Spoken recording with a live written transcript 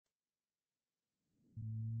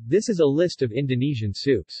This is a list of Indonesian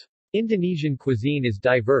soups. Indonesian cuisine is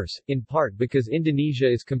diverse, in part because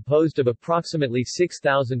Indonesia is composed of approximately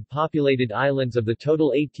 6,000 populated islands of the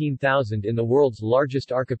total 18,000 in the world's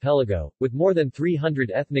largest archipelago, with more than 300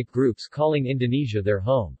 ethnic groups calling Indonesia their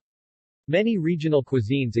home. Many regional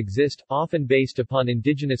cuisines exist, often based upon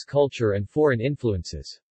indigenous culture and foreign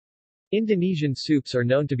influences. Indonesian soups are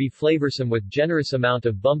known to be flavorsome with generous amount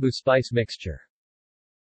of bumbu spice mixture.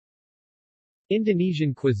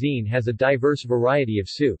 Indonesian cuisine has a diverse variety of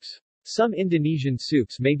soups. Some Indonesian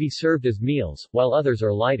soups may be served as meals, while others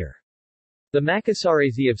are lighter. The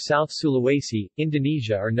Makassarese of South Sulawesi,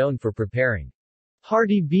 Indonesia are known for preparing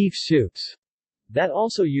hearty beef soups that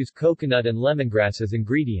also use coconut and lemongrass as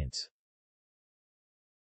ingredients.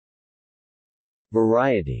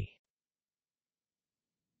 Variety.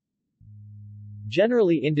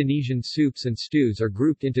 Generally, Indonesian soups and stews are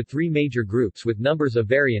grouped into three major groups with numbers of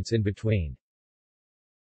variants in between.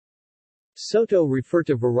 Soto refer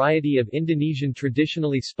to variety of Indonesian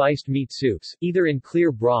traditionally spiced meat soups, either in clear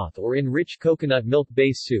broth or in rich coconut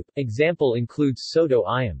milk-based soup. Example includes soto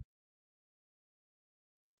ayam.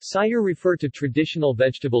 Sayur refer to traditional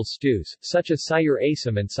vegetable stews, such as sayur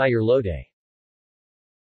asam and sayur lodeh.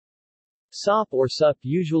 Sop or sup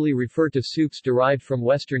usually refer to soups derived from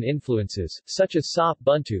Western influences, such as sop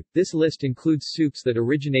buntut. This list includes soups that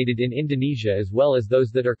originated in Indonesia as well as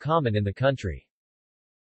those that are common in the country.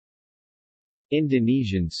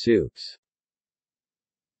 Indonesian soups.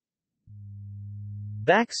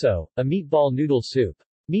 Bakso, a meatball noodle soup.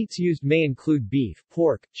 Meats used may include beef,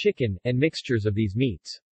 pork, chicken, and mixtures of these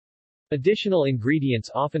meats. Additional ingredients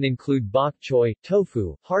often include bok choy,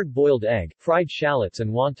 tofu, hard-boiled egg, fried shallots and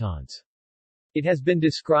wontons. It has been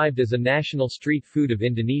described as a national street food of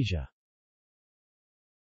Indonesia.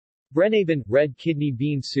 Brenaban, red kidney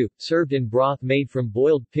bean soup, served in broth made from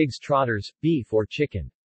boiled pig's trotters, beef or chicken.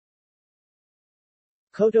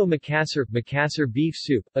 Coto Makassar, Makassar beef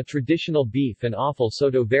soup, a traditional beef and offal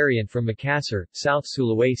soto variant from Makassar, South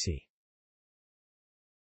Sulawesi.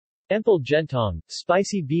 Empal Gentong,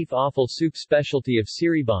 spicy beef offal soup specialty of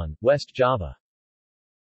Cirebon, West Java.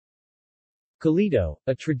 Kalito,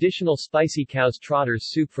 a traditional spicy cow's trotters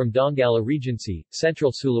soup from Donggala Regency,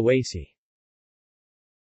 Central Sulawesi.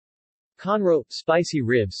 Conro, spicy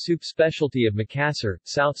ribs soup specialty of Makassar,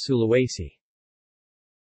 South Sulawesi.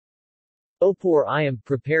 Opor ayam,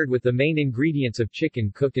 prepared with the main ingredients of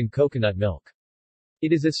chicken cooked in coconut milk.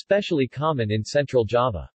 It is especially common in Central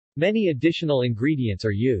Java. Many additional ingredients are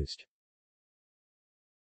used.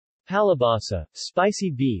 Palabasa, spicy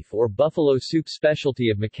beef or buffalo soup specialty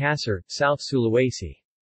of Makassar, South Sulawesi.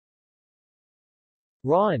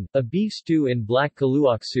 Rawan, a beef stew in black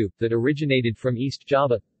kaluak soup that originated from East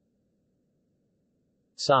Java.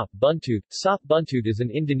 Sop buntut. Sop buntut is an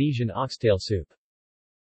Indonesian oxtail soup.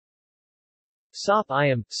 Sop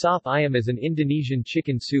ayam. Sop ayam is an Indonesian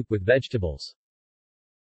chicken soup with vegetables.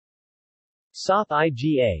 Sop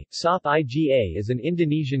iga. Sop iga is an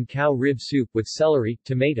Indonesian cow rib soup with celery,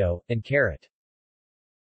 tomato, and carrot.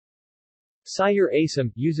 Sayur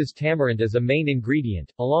asam uses tamarind as a main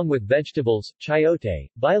ingredient, along with vegetables, chayote,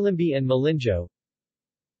 bilimbi and melinjo.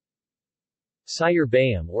 Sayur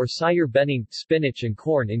bayam or sayur bening, spinach and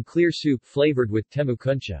corn in clear soup flavored with temu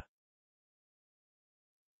kuncha.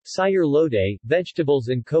 Sayur lodeh, vegetables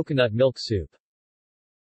in coconut milk soup.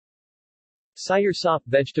 Sayur sop,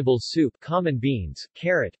 vegetables soup, common beans,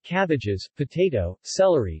 carrot, cabbages, potato,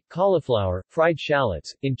 celery, cauliflower, fried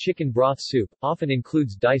shallots, in chicken broth soup, often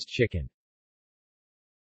includes diced chicken.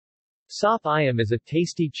 Sop ayam is a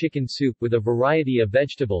tasty chicken soup with a variety of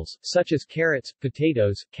vegetables, such as carrots,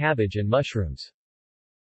 potatoes, cabbage and mushrooms.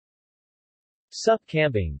 Sup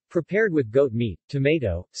kambing, prepared with goat meat,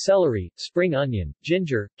 tomato, celery, spring onion,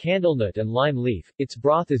 ginger, candlenut and lime leaf. Its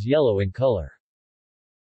broth is yellow in color.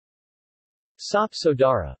 Sop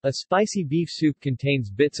sodara, a spicy beef soup contains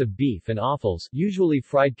bits of beef and offals, usually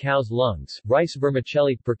fried cow's lungs, rice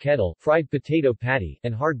vermicelli, perkedel, fried potato patty,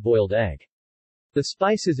 and hard-boiled egg. The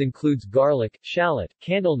spices includes garlic, shallot,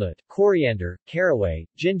 candlenut, coriander, caraway,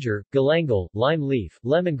 ginger, galangal, lime leaf,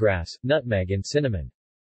 lemongrass, nutmeg and cinnamon.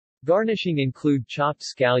 Garnishing include chopped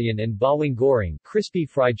scallion and bawang goreng, crispy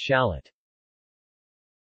fried shallot.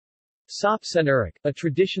 Sop senurik, a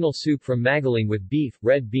traditional soup from Magalang with beef,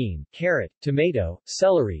 red bean, carrot, tomato,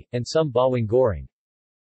 celery, and some bawang goreng.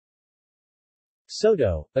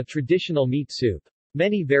 Soto, a traditional meat soup.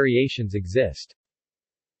 Many variations exist.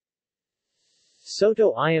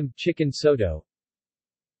 Soto ayam, chicken soto.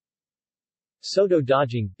 Soto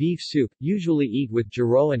daging, beef soup, usually eat with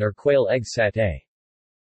jeroan or quail egg satay.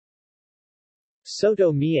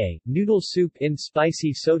 Soto mie, noodle soup in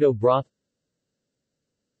spicy soto broth.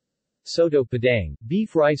 Soto Padang,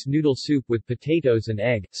 beef rice noodle soup with potatoes and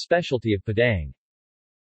egg, specialty of Padang.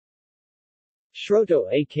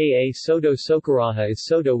 Shroto aka Soto Sokaraha is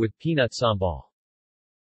soto with peanut sambal.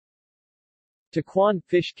 Takwan,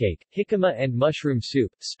 fish cake, jicama and mushroom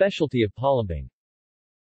soup, specialty of Palembang.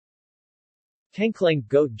 Tengkleng,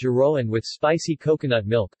 goat jeroan with spicy coconut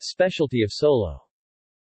milk, specialty of Solo.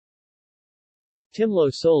 Timlo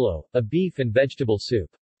Solo, a beef and vegetable soup.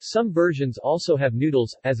 Some versions also have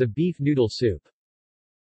noodles, as a beef noodle soup.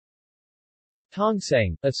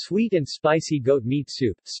 Tongseng, a sweet and spicy goat meat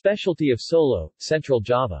soup, specialty of Solo, Central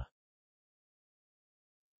Java.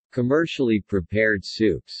 Commercially prepared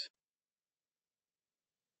soups.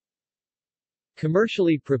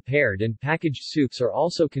 Commercially prepared and packaged soups are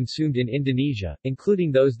also consumed in Indonesia,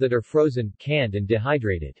 including those that are frozen, canned and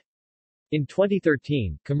dehydrated. In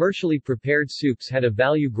 2013, commercially prepared soups had a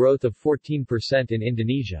value growth of 14% in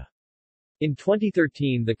Indonesia. In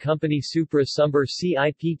 2013 the company Supra Sumber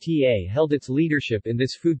Cipta held its leadership in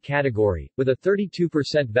this food category, with a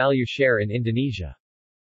 32% value share in Indonesia.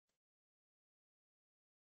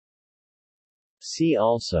 See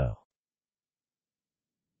also: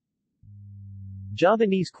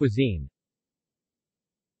 Javanese cuisine,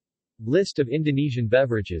 List of Indonesian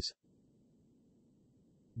beverages,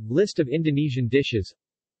 List of Indonesian dishes,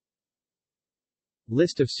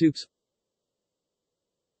 List of soups,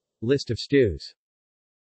 List of stews.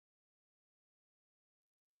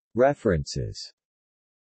 References